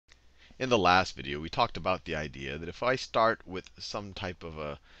In the last video, we talked about the idea that if I start with some type of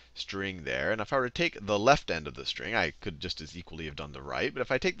a string there, and if I were to take the left end of the string, I could just as equally have done the right. But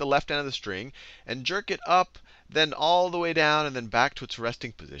if I take the left end of the string and jerk it up, then all the way down, and then back to its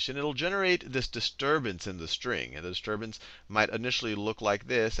resting position, it'll generate this disturbance in the string. And the disturbance might initially look like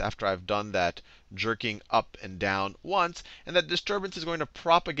this after I've done that jerking up and down once. And that disturbance is going to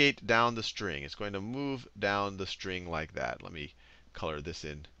propagate down the string. It's going to move down the string like that. Let me color this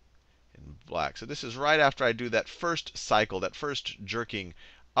in black. So this is right after I do that first cycle, that first jerking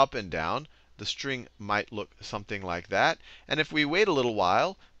up and down. The string might look something like that. And if we wait a little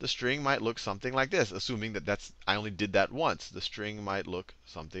while, the string might look something like this, assuming that I only did that once. The string might look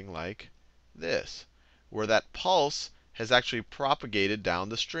something like this, where that pulse has actually propagated down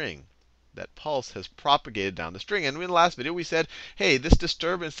the string. That pulse has propagated down the string. And in the last video, we said, hey, this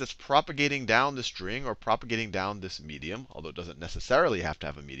disturbance that's propagating down the string or propagating down this medium, although it doesn't necessarily have to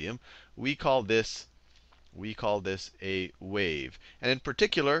have a medium, we call this a wave. And in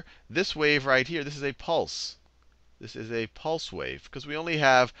particular, this wave right here, this is a pulse. This is a pulse wave, because we only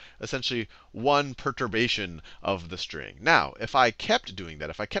have essentially one perturbation of the string. Now, if I kept doing that,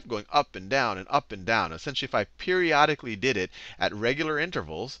 if I kept going up and down, essentially if I periodically did it at regular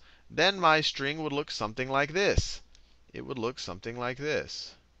intervals, then my string would look something like this. It would look something like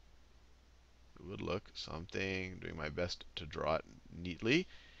this. It would look something, doing my best to draw it neatly.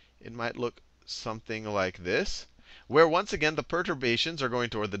 It might look something like this, where once again the perturbations are going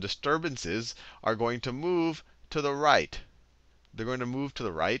to, or the disturbances are going to move to the right. They're going to move to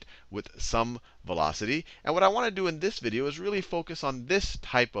the right with some velocity. And what I want to do in this video is really focus on this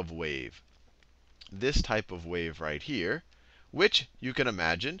type of wave. This type of wave right here, which you can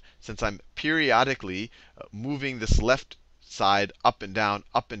imagine, since I'm periodically moving this left side up and down,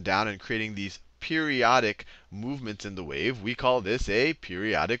 and creating these periodic movements in the wave, we call this a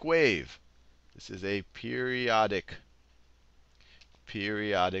periodic wave. This is a periodic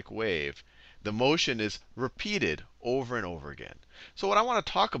wave. The motion is repeated over and over again. So what I want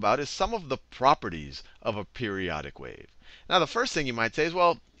to talk about is some of the properties of a periodic wave. Now, the first thing you might say is,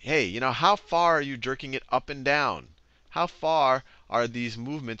 well, hey, how far are you jerking it up and down? How far are these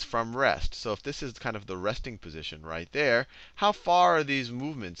movements from rest? So if this is kind of the resting position right there, how far are these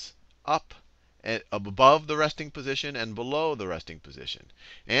movements up and above the resting position and below the resting position?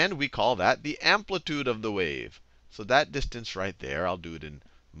 And we call that the amplitude of the wave. So that distance right there, I'll do it in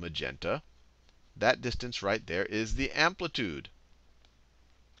magenta. That distance right there is the amplitude.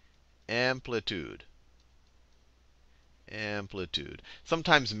 Amplitude.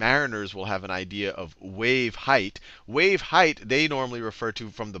 Sometimes mariners will have an idea of wave height. Wave height, they normally refer to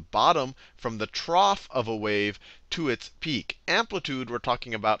from the bottom, from the trough of a wave to its peak. Amplitude, we're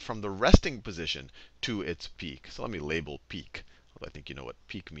talking about from the resting position to its peak. So let me label peak. Well, I think you know what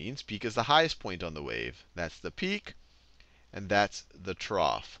peak means. Peak is the highest point on the wave. That's the peak, and that's the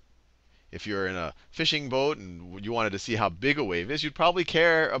trough. If you're in a fishing boat and you wanted to see how big a wave is, you'd probably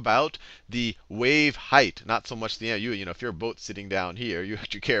care about the wave height, not so much the if your boat's sitting down here, you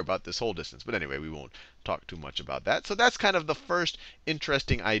actually care about this whole distance. But anyway, we won't talk too much about that. So that's kind of the first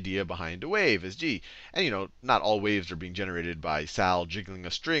interesting idea behind a wave is, gee, and not all waves are being generated by Sal jiggling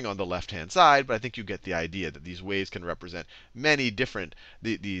a string on the left-hand side, but I think you get the idea that these waves can represent many different,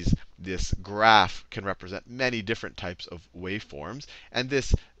 this graph can represent many different types of waveforms. And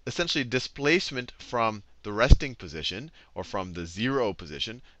this essentially displacement from the resting position, or from the 0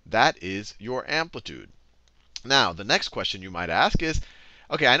 position, that is your amplitude. Now, the next question you might ask is,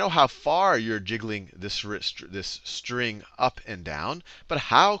 OK, I know how far you're jiggling this string up and down, but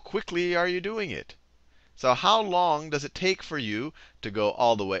how quickly are you doing it? So how long does it take for you to go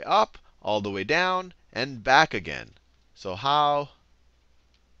all the way up, all the way down, and back again? So how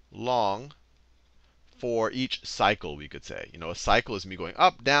long for each cycle, we could say. A cycle is me going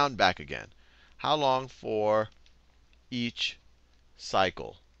up, down, back again. How long for each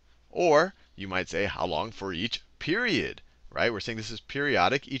cycle? Or you might say, how long for each period? Right? We're saying this is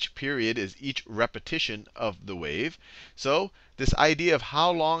periodic. Each period is each repetition of the wave. So this idea of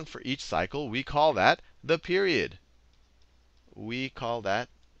how long for each cycle, we call that the period. We call that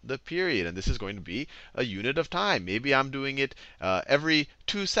the period. And this is going to be a unit of time. Maybe I'm doing it every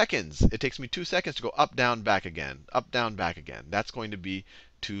 2 seconds. It takes me 2 seconds to go up, down, back again. Up, down, back again. That's going to be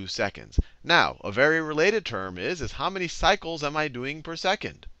 2 seconds. Now, a very related term is how many cycles am I doing per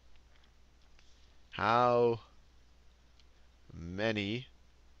second? How many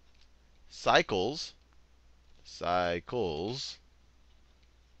cycles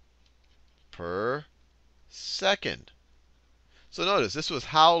per second? So notice, this was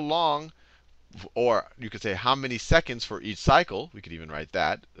how long Or you could say how many seconds for each cycle. We could even write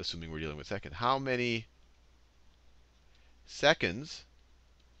that, assuming we're dealing with seconds. How many seconds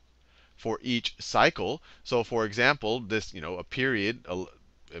for each cycle? So for example, this, a period,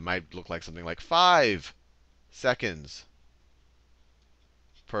 it might look like something like 5 seconds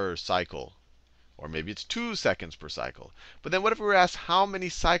per cycle. Or maybe it's 2 seconds per cycle. But then what if we were asked how many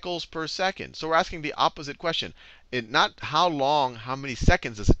cycles per second? So we're asking the opposite question. Not how long, how many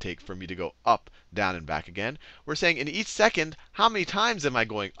seconds does it take for me to go up, down, and back again. We're saying in each second, how many times am I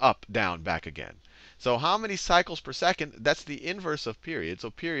going up, down, back again? So how many cycles per second, that's the inverse of period.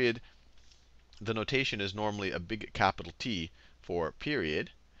 So period, the notation is normally a big capital T for period.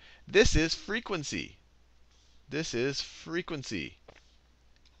 This is frequency. This is frequency.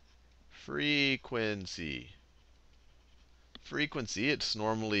 Frequency. Frequency, it's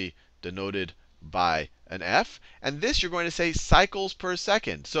normally denoted by an F. And this you're going to say cycles per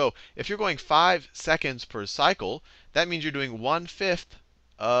second. So if you're going 5 seconds per cycle, that means you're doing 1/5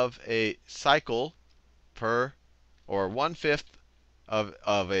 of a cycle per, or 1/5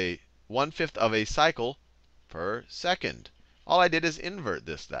 of a cycle per second. All I did is invert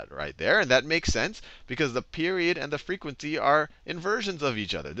that right there, and that makes sense because the period and the frequency are inversions of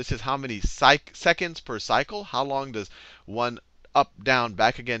each other. This is how many seconds per cycle. How long does one up, down,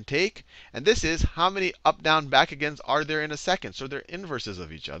 back again take? And this is how many up, down, back agains are there in a second. So they're inverses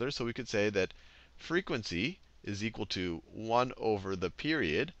of each other. So we could say that frequency is equal to 1 over the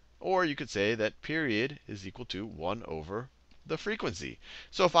period, or you could say that period is equal to 1 over the frequency.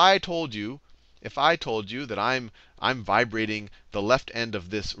 So if I told you that I'm vibrating the left end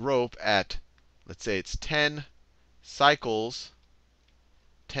of this rope at, let's say it's 10 cycles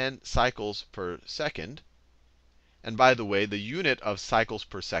per second. And by the way, the unit of cycles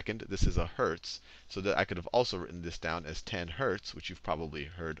per second, this is a hertz. So that I could have also written this down as 10 hertz, which you've probably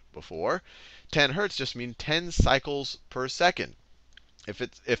heard before. 10 hertz just means 10 cycles per second.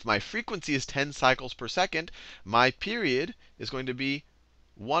 If my frequency is 10 cycles per second, my period is going to be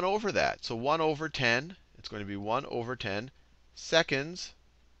 1 over that. So 1 over 10, it's going to be 1 over 10 seconds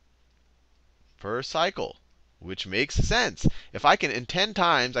per cycle, which makes sense. If I can, in 10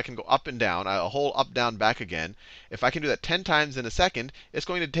 times, I can go up and down, a whole up, down, back again. If I can do that 10 times in a second, it's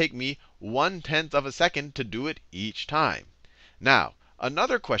going to take me 1/10 of a second to do it each time. Now,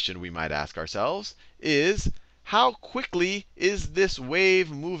 another question we might ask ourselves is, how quickly is this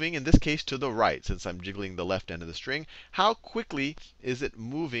wave moving, in this case to the right, since I'm jiggling the left end of the string? How quickly is it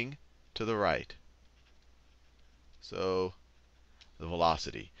moving to the right? So the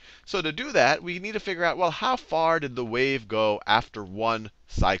velocity. So to do that, we need to figure out, well, how far did the wave go after one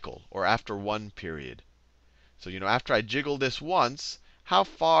cycle, or after one period? So after I jiggle this once, how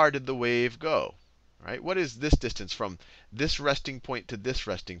far did the wave go? Right? What is this distance from this resting point to this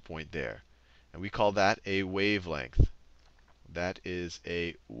resting point there? And we call that a wavelength. That is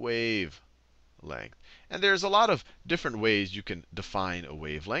a wavelength. And there's a lot of different ways you can define a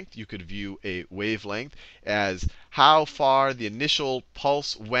wavelength. You could view a wavelength as how far the initial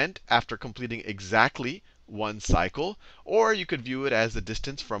pulse went after completing exactly one cycle. Or you could view it as the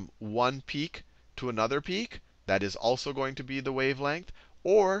distance from one peak to another peak. That is also going to be the wavelength.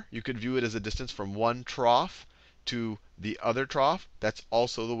 Or you could view it as a distance from one trough to the other trough. That's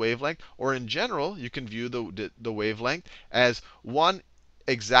also the wavelength. Or in general, you can view the wavelength as one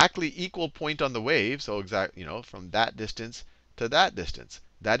exactly equal point on the wave. So from that distance to that distance.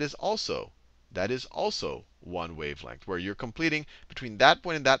 That is also one wavelength, where you're completing between that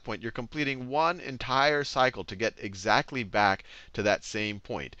point and that point, you're completing one entire cycle to get exactly back to that same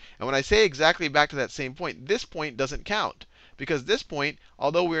point. And when I say exactly back to that same point, this point doesn't count. Because this point,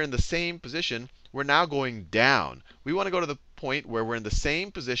 although we're in the same position, we're now going down. We want to go to the point where we're in the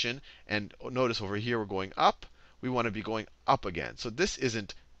same position. And notice over here we're going up. We want to be going up again. So this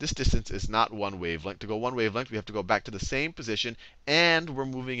distance is not one wavelength. To go one wavelength, we have to go back to the same position, and we're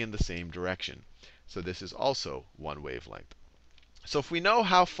moving in the same direction. So this is also one wavelength. So if we know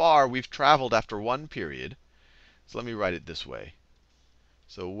how far we've traveled after one period, so let me write it this way.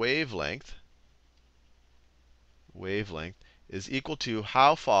 So wavelength is equal to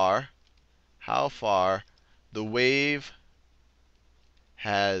how far the wave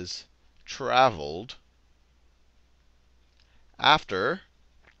has traveled after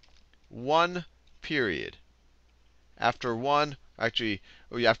one period. After one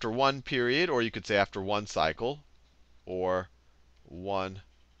period, or you could say after one cycle, or one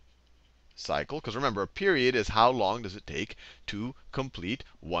cycle. Because remember, a period is how long does it take to complete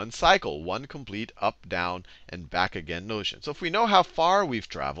one cycle, one complete up, down, and back again motion. So if we know how far we've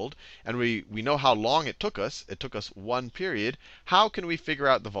traveled, and we know how long it took us one period, how can we figure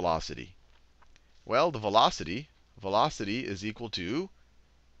out the velocity? Well, the velocity is equal to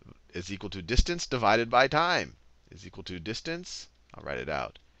distance divided by time. Is equal to distance, I'll write it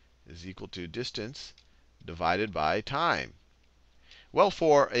out, is equal to distance divided by time. Well,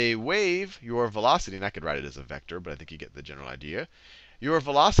 for a wave, your velocity, and I could write it as a vector, but I think you get the general idea. Your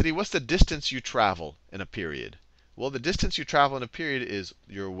velocity, what's the distance you travel in a period? Well, the distance you travel in a period is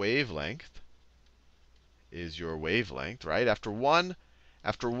your wavelength, right? After one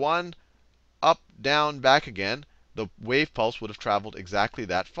up, down, back again, the wave pulse would have traveled exactly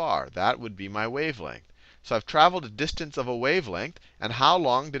that far. That would be my wavelength. So I've traveled a distance of a wavelength, and how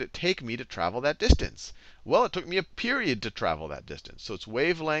long did it take me to travel that distance? Well, it took me a period to travel that distance. So it's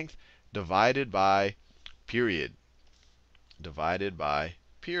wavelength divided by period. Divided by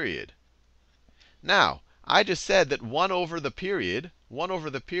period. Now, I just said that 1 over the period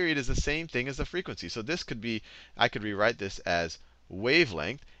is the same thing as the frequency. So this could be, I could rewrite this as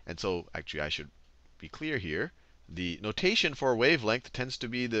wavelength. And so actually I should be clear here. The notation for wavelength tends to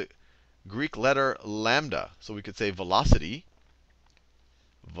be the Greek letter lambda. So we could say velocity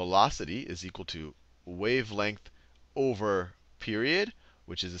is equal to wavelength over period,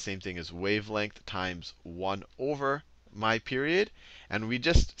 which is the same thing as wavelength times 1 over my period. And we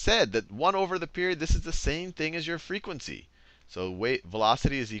just said that 1 over the period, this is the same thing as your frequency. So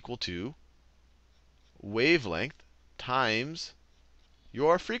velocity is equal to wavelength times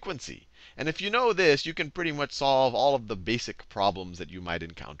your frequency. And if you know this, you can pretty much solve all of the basic problems that you might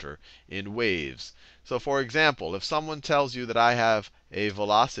encounter in waves. So for example, if someone tells you that I have a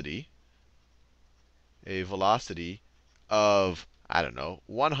velocity of, I don't know,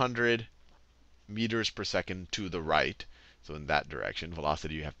 100 meters per second to the right. So in that direction,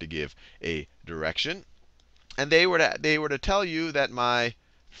 velocity, you have to give a direction. And they were to tell you that my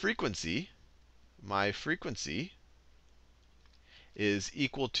frequency is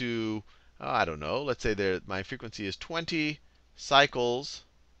equal to, I don't know, let's say my frequency is 20 cycles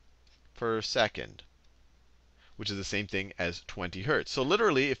per second, which is the same thing as 20 hertz. So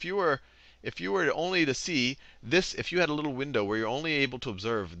literally, if you were only to see this, if you had a little window where you're only able to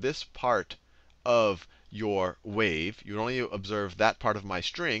observe this part of your wave, you would only observe that part of my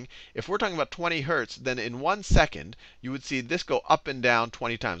string. If we're talking about 20 hertz, then in 1 second, you would see this go up and down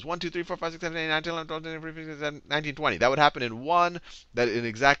 20 times. 1, 2, 3, 4, 5, 6, 7, 8, 9, 10, 11, 12, 13, 14, 15, 16, 17, 19, 20. That would happen in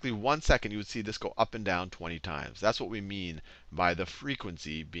exactly 1 second, you would see this go up and down 20 times. That's what we mean by the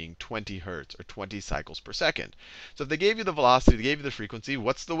frequency being 20 hertz, or 20 cycles per second. So if they gave you the velocity, they gave you the frequency,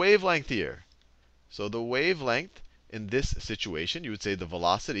 what's the wavelength here? So the wavelength in this situation, you would say the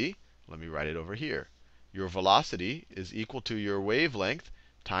velocity, let me write it over here. Your velocity is equal to your wavelength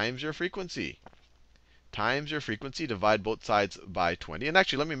times your frequency. Times your frequency, divide both sides by 20. And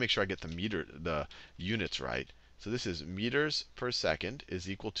actually, let me make sure I get the units right. So this is meters per second is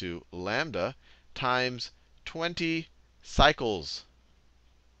equal to lambda times 20 cycles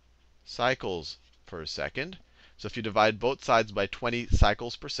per second. So if you divide both sides by 20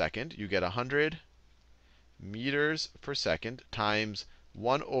 cycles per second, you get 100 meters per second times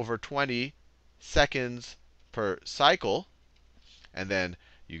 1 over 20 seconds per cycle. And then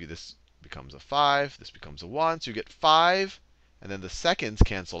this becomes a 5, this becomes a 1. So you get 5, and then the seconds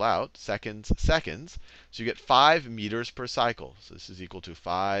cancel out, seconds. So you get 5 meters per cycle. So this is equal to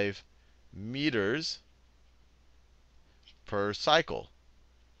 5 meters per cycle,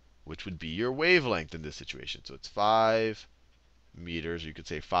 which would be your wavelength in this situation. So it's 5 meters. You could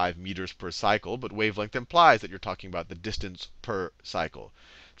say 5 meters per cycle, but wavelength implies that you're talking about the distance per cycle.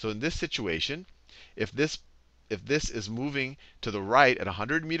 So in this situation, if this is moving to the right at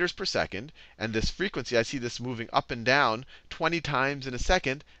 100 meters per second, and this frequency, I see this moving up and down 20 times in a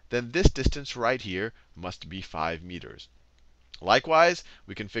second, then this distance right here must be 5 meters. Likewise,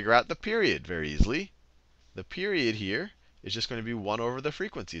 we can figure out the period very easily. The period here is just going to be 1 over the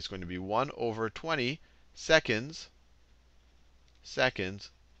frequency. It's going to be 1 over 20 seconds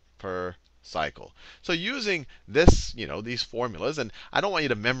per cycle. So using this, these formulas, and I don't want you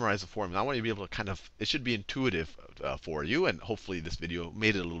to memorize the formula. I want you to be able to it should be intuitive for you, and hopefully this video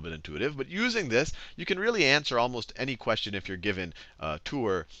made it a little bit intuitive. But using this, you can really answer almost any question if you're given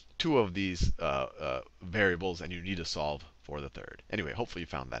two of these variables and you need to solve for the third. Anyway, hopefully you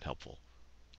found that helpful.